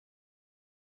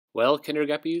Well,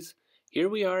 Kinderguppies, here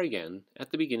we are again at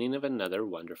the beginning of another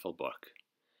wonderful book.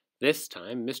 This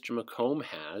time, Mr. McComb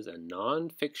has a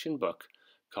non-fiction book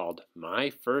called My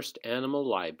First Animal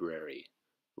Library,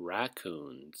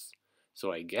 Raccoons.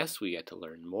 So I guess we get to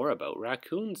learn more about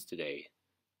raccoons today.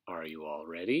 Are you all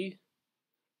ready?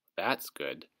 That's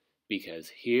good,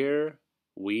 because here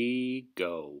we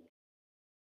go.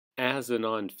 As a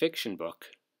non-fiction book,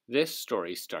 this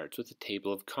story starts with a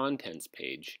table of contents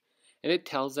page, and it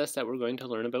tells us that we're going to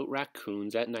learn about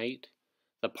raccoons at night,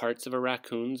 the parts of a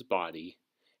raccoon's body,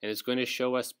 and it's going to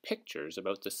show us pictures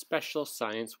about the special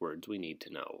science words we need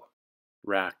to know.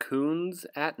 Raccoons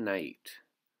at night.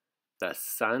 The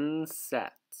sun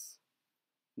sets.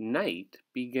 Night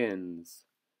begins,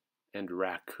 and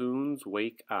raccoons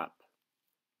wake up.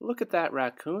 Look at that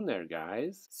raccoon there,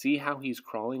 guys. See how he's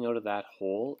crawling out of that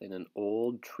hole in an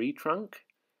old tree trunk?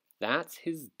 That's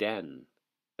his den.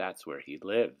 That's where he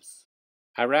lives.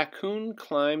 A raccoon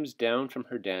climbs down from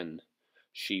her den.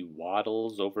 She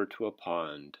waddles over to a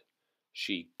pond.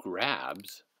 She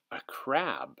grabs a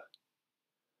crab.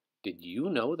 Did you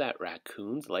know that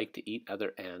raccoons like to eat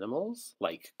other animals,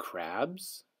 like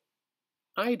crabs?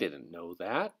 I didn't know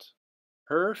that.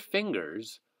 Her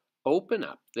fingers open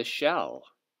up the shell.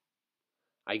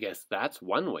 I guess that's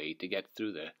one way to get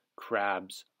through the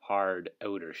crab's hard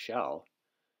outer shell.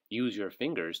 Use your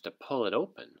fingers to pull it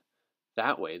open.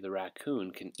 That way the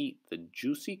raccoon can eat the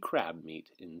juicy crab meat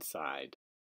inside.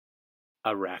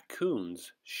 A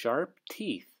raccoon's sharp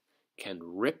teeth can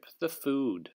rip the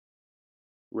food.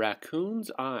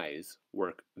 Raccoons' eyes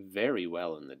work very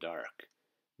well in the dark.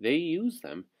 They use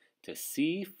them to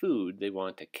see food they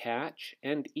want to catch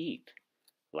and eat,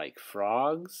 like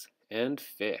frogs and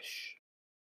fish.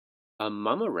 A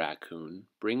mama raccoon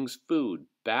brings food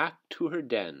back to her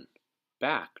den,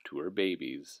 back to her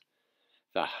babies.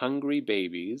 The hungry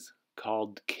babies,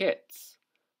 called kits,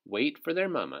 wait for their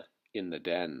mama in the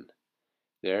den.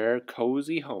 Their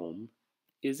cozy home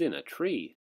is in a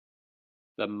tree.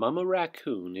 The mama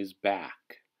raccoon is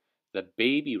back. The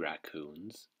baby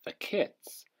raccoons, the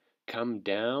kits, come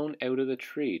down out of the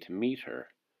tree to meet her.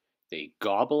 They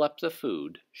gobble up the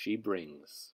food she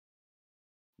brings.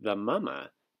 The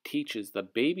mama teaches the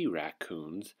baby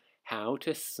raccoons how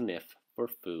to sniff for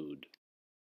food.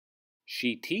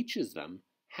 She teaches them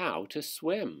how to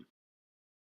swim.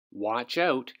 Watch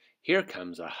out, here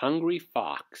comes a hungry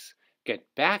fox.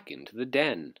 Get back into the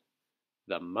den.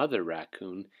 The mother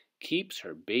raccoon keeps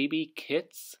her baby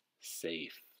kits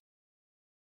safe.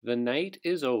 The night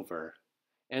is over,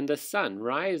 and the sun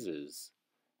rises.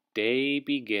 Day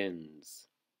begins.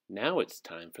 Now it's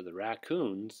time for the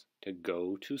raccoons to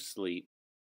go to sleep.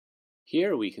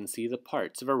 Here we can see the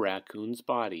parts of a raccoon's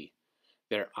body.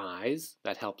 Their eyes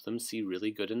that help them see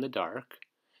really good in the dark.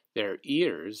 Their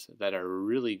ears that are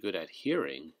really good at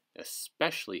hearing,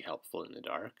 especially helpful in the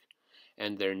dark.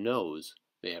 And their nose,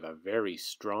 they have a very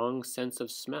strong sense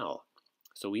of smell.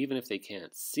 So even if they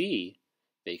can't see,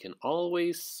 they can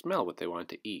always smell what they want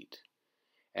to eat.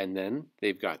 And then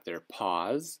they've got their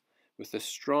paws with the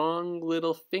strong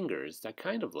little fingers that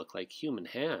kind of look like human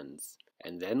hands.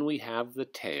 And then we have the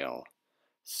tail.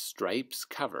 Stripes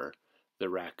cover the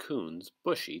raccoon's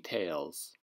bushy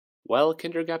tails. Well,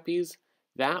 Kinderguppies,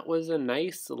 that was a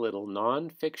nice little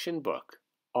non-fiction book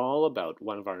all about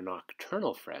one of our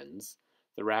nocturnal friends,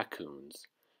 the raccoons.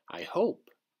 I hope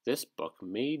this book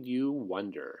made you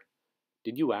wonder.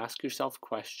 Did you ask yourself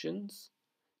questions?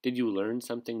 Did you learn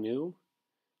something new?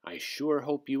 I sure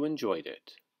hope you enjoyed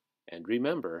it. And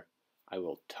remember, I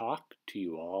will talk to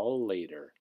you all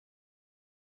later.